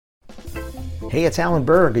Hey, it's Alan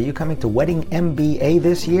Berg. Are you coming to Wedding MBA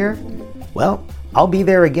this year? Well, I'll be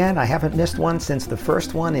there again. I haven't missed one since the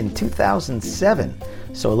first one in 2007.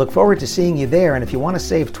 So I look forward to seeing you there. And if you want to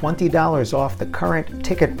save $20 off the current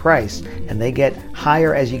ticket price, and they get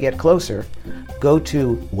higher as you get closer, go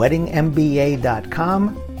to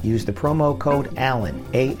weddingmba.com. Use the promo code ALAN,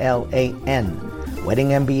 A-L-A-N.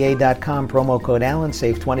 weddingmba.com, promo code ALAN,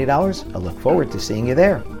 save $20. I look forward to seeing you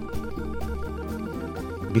there.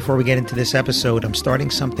 Before we get into this episode, I'm starting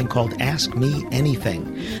something called Ask Me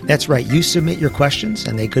Anything. That's right, you submit your questions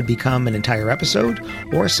and they could become an entire episode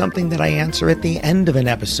or something that I answer at the end of an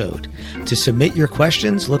episode. To submit your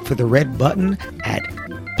questions, look for the red button at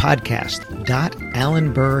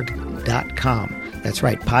podcast.alanberg.com. That's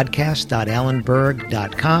right,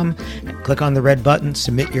 podcast.alanberg.com. Click on the red button,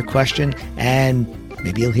 submit your question, and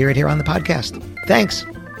maybe you'll hear it here on the podcast. Thanks.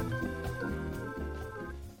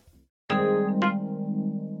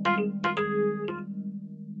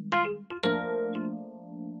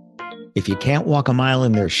 If you can't walk a mile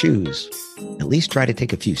in their shoes, at least try to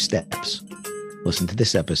take a few steps. Listen to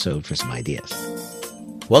this episode for some ideas.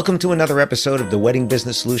 Welcome to another episode of the Wedding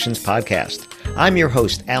Business Solutions Podcast. I'm your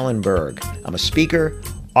host, Alan Berg. I'm a speaker,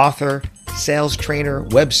 author, sales trainer,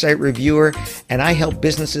 website reviewer, and I help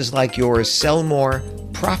businesses like yours sell more,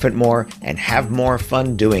 profit more, and have more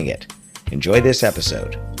fun doing it. Enjoy this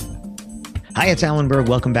episode. Hi, it's Alan Berg.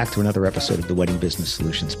 Welcome back to another episode of the Wedding Business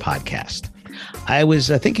Solutions Podcast. I was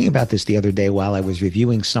thinking about this the other day while I was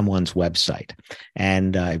reviewing someone's website.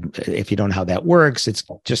 And if you don't know how that works, it's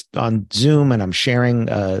just on Zoom and I'm sharing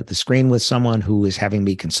the screen with someone who is having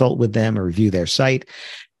me consult with them or review their site.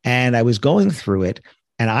 And I was going through it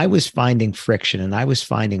and I was finding friction and I was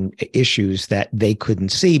finding issues that they couldn't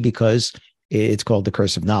see because it's called the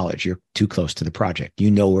curse of knowledge. You're too close to the project.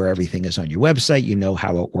 You know where everything is on your website. You know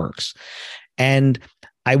how it works. And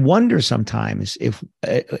I wonder sometimes if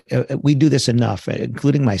we do this enough,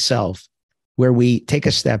 including myself, where we take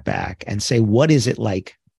a step back and say, what is it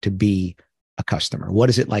like to be a customer? What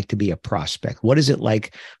is it like to be a prospect? What is it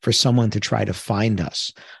like for someone to try to find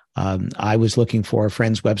us? I was looking for a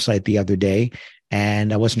friend's website the other day,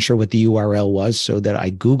 and I wasn't sure what the URL was, so that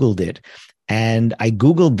I Googled it. And I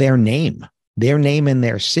Googled their name and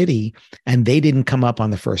their city, and they didn't come up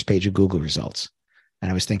on the first page of Google results.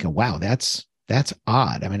 And I was thinking, wow, that's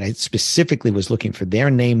odd. I mean, I specifically was looking for their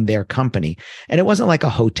name, their company. And it wasn't like a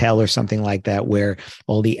hotel or something like that where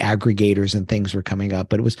all the aggregators and things were coming up,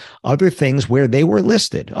 but it was other things where they were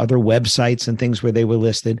listed, other websites and things where they were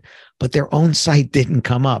listed, but their own site didn't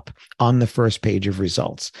come up on the first page of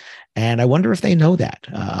results. And I wonder if they know that.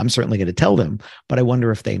 I'm certainly going to tell them, but I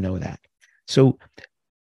wonder if they know that. So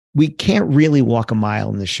we can't really walk a mile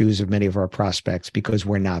in the shoes of many of our prospects because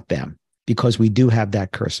we're not them. Because we do have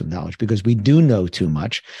that curse of knowledge, because we do know too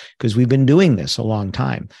much, because we've been doing this a long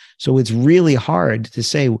time. So it's really hard to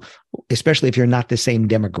say, especially if you're not the same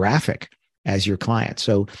demographic as your client.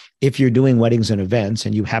 So if you're doing weddings and events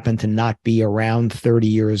and you happen to not be around 30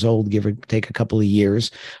 years old, give or take a couple of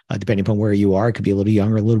years, depending upon where you are, it could be a little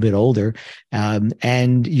younger, a little bit older,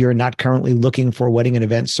 and you're not currently looking for wedding and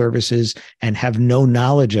event services and have no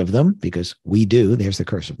knowledge of them, because we do, there's the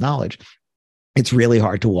curse of knowledge. It's really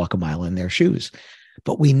hard to walk a mile in their shoes,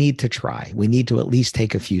 but we need to try. We need to at least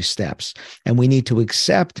take a few steps, and we need to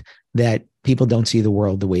accept that people don't see the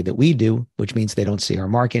world the way that we do, which means they don't see our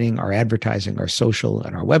marketing, our advertising, our social,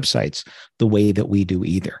 and our websites the way that we do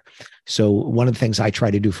either. So one of the things I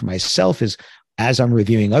try to do for myself is, as I'm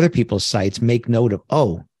reviewing other people's sites, make note of,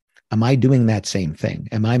 oh, am I doing that same thing?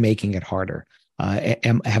 Am I making it harder?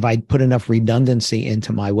 Have I put enough redundancy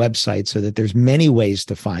into my website so that there's many ways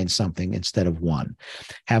to find something instead of one?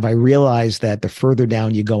 Have I realized that the further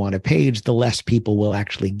down you go on a page, the less people will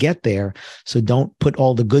actually get there? So don't put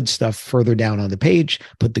all the good stuff further down on the page.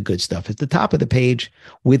 Put the good stuff at the top of the page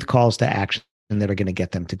with calls to action that are going to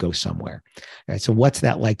get them to go somewhere. All right, so what's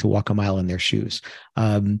that like to walk a mile in their shoes?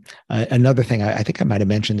 Another thing, I think I might have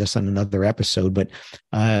mentioned this on another episode, but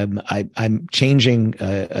I'm changing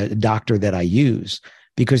a doctor that I use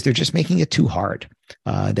because they're just making it too hard.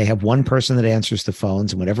 They have one person that answers the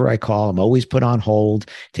phones, and whenever I call, I'm always put on hold. It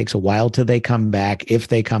takes a while till they come back, if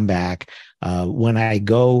they come back. When I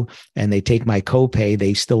go and they take my copay,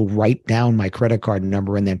 they still write down my credit card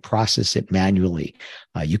number and then process it manually.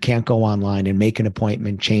 You can't go online and make an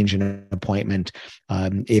appointment, change an appointment.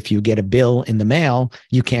 If you get a bill in the mail,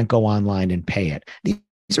 you can't go online and pay it. These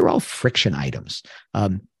are all friction items. I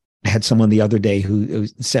had someone the other day who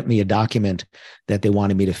sent me a document that they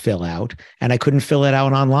wanted me to fill out, and I couldn't fill it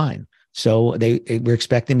out online. So they were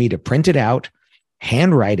expecting me to print it out,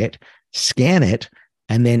 handwrite it, scan it,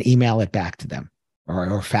 and then email it back to them,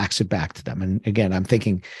 or fax it back to them. And again, I'm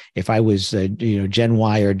thinking if I was, Gen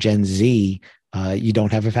Y or Gen Z, you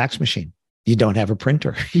don't have a fax machine. You don't have a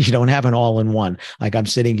printer. You don't have an all-in-one. Like I'm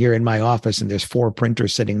sitting here in my office and there's 4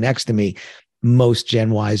 printers sitting next to me. Most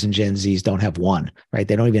Gen Ys and Gen Zs don't have one, right?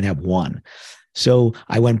 They don't even have one. So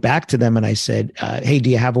I went back to them and I said, hey, do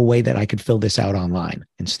you have a way that I could fill this out online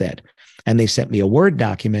instead? And they sent me a Word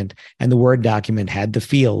document, and the Word document had the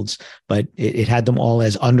fields, but it had them all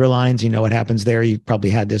as underlines. You know what happens there? You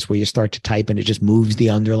probably had this where you start to type and it just moves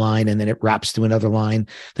the underline and then it wraps to another line.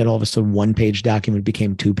 Then all of a sudden 1-page document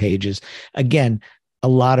became 2 pages. Again, a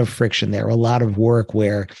lot of friction there, a lot of work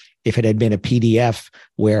where if it had been a PDF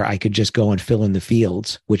where I could just go and fill in the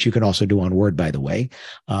fields, which you can also do on Word, by the way,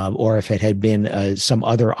 or if it had been some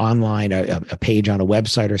other online, a page on a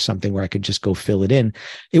website or something where I could just go fill it in,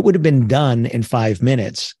 it would have been done in 5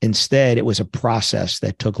 minutes. Instead, it was a process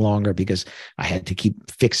that took longer because I had to keep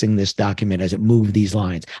fixing this document as it moved these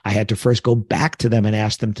lines. I had to first go back to them and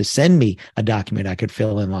ask them to send me a document I could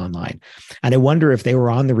fill in online. And I wonder if they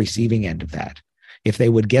were on the receiving end of that, if they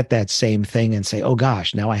would get that same thing and say, oh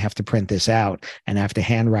gosh, now I have to print this out and I have to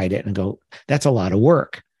handwrite it and go, that's a lot of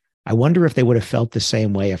work. I wonder if they would have felt the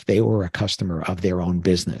same way if they were a customer of their own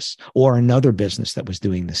business or another business that was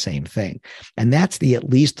doing the same thing. And that's the at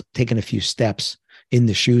least taking a few steps in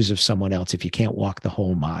the shoes of someone else if you can't walk the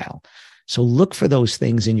whole mile. So look for those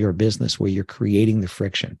things in your business where you're creating the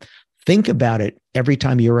friction. Think about it every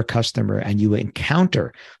time you're a customer and you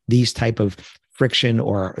encounter these type of friction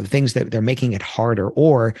or things that they're making it harder,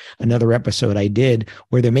 or another episode I did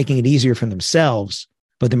where they're making it easier for themselves,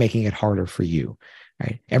 but they're making it harder for you,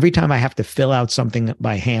 right? Every time I have to fill out something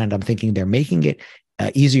by hand, I'm thinking they're making it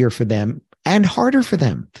easier for them and harder for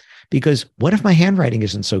them, because what if my handwriting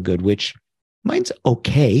isn't so good, which mine's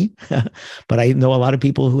okay, but I know a lot of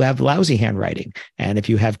people who have lousy handwriting. And if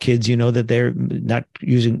you have kids, you know that they're not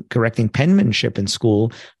correcting penmanship in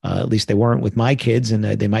school. At least they weren't with my kids, and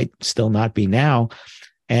they might still not be now.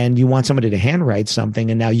 And you want somebody to handwrite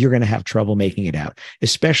something, and now you're going to have trouble making it out,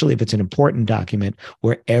 especially if it's an important document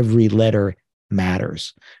where every letter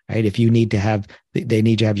matters, right? If you need to have, they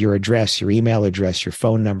need to have your address, your email address, your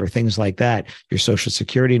phone number, things like that, your social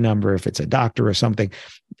security number, if it's a doctor or something,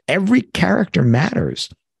 every character matters.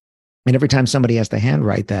 And every time somebody has to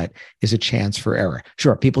handwrite that is a chance for error.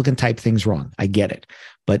 Sure, people can type things wrong. I get it.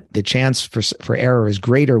 But the chance for error is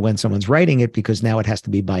greater when someone's writing it, because now it has to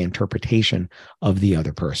be by interpretation of the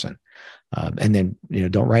other person. And then,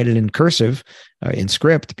 don't write it in cursive, in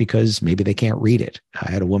script, because maybe they can't read it. I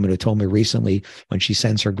had a woman who told me recently when she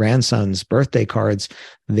sends her grandson's birthday cards,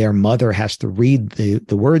 their mother has to read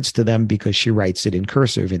the words to them because she writes it in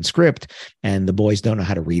cursive, in script, and the boys don't know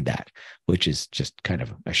how to read that, which is just kind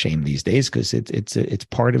of a shame these days, because it's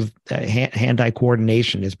part of hand-eye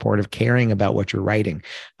coordination, is part of caring about what you're writing.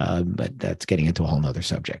 But that's getting into a whole nother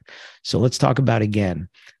subject. So let's talk about, again,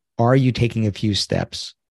 are you taking a few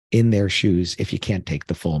steps in their shoes if you can't take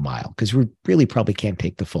the full mile? Because we really probably can't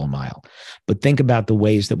take the full mile. But think about the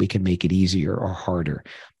ways that we can make it easier or harder.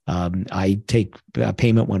 I take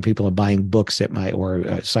payment when people are buying books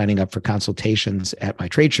or signing up for consultations at my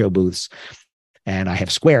trade show booths. And I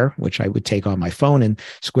have Square, which I would take on my phone. And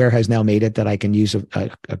Square has now made it that I can use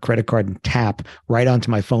a credit card and tap right onto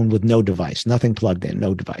my phone with no device, nothing plugged in,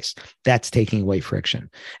 no device. That's taking away friction.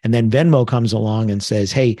 And then Venmo comes along and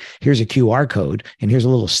says, hey, here's a QR code, and here's a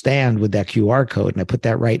little stand with that QR code. And I put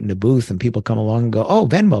that right in the booth, and people come along and go, oh,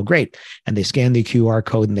 Venmo, great. And they scan the QR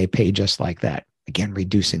code and they pay just like that. Again,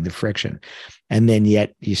 reducing the friction. And then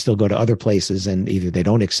yet you still go to other places and either they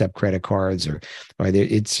don't accept credit cards or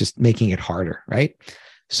it's just making it harder, right?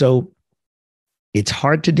 So it's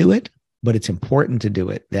hard to do it, but it's important to do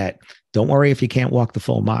it. That don't worry if you can't walk the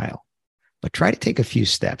full mile, but try to take a few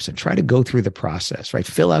steps and try to go through the process, right?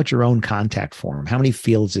 Fill out your own contact form. How many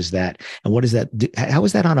fields is that? And what does that do? How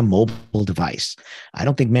is that on a mobile device? I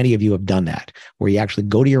don't think many of you have done that, where you actually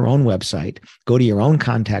go to your own website, go to your own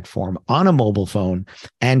contact form on a mobile phone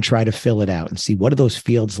and try to fill it out and see what are those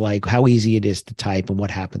fields like, how easy it is to type, and what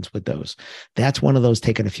happens with those. That's one of those,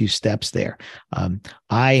 taking a few steps there.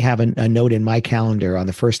 I have a note in my calendar on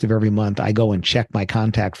the first of every month. I go and check my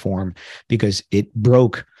contact form because it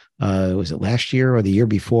broke. Was it last year or the year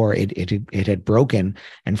before? It had broken,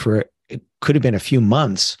 and it could have been a few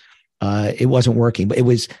months. It wasn't working, but it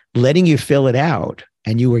was letting you fill it out,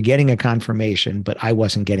 and you were getting a confirmation, but I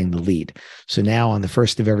wasn't getting the lead. So now on the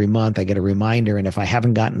first of every month, I get a reminder, and if I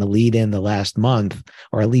haven't gotten the lead in the last month,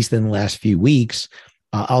 or at least in the last few weeks,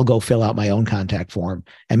 I'll go fill out my own contact form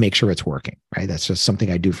and make sure it's working, right? That's just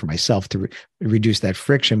something I do for myself to reduce that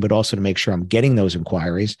friction, but also to make sure I'm getting those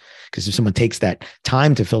inquiries. Because if someone takes that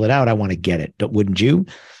time to fill it out, I want to get it. Wouldn't you?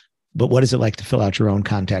 But what is it like to fill out your own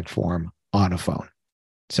contact form on a phone?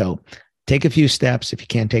 So take a few steps if you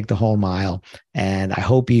can't take the whole mile. And I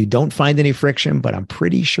hope you don't find any friction, but I'm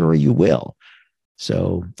pretty sure you will.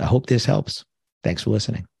 So I hope this helps. Thanks for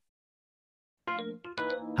listening.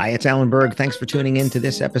 Hi, it's Alan Berg. Thanks for tuning in to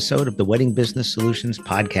this episode of the Wedding Business Solutions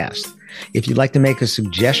Podcast. If you'd like to make a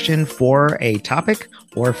suggestion for a topic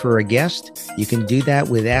or for a guest, you can do that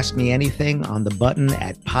with Ask Me Anything on the button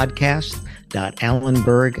at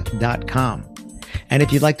podcast.alanberg.com. And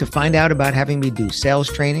if you'd like to find out about having me do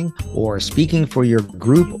sales training or speaking for your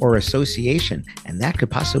group or association, and that could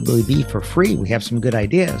possibly be for free, we have some good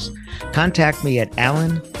ideas, contact me at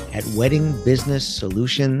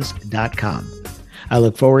alan@weddingbusinesssolutions.com. I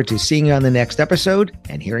look forward to seeing you on the next episode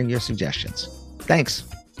and hearing your suggestions. Thanks.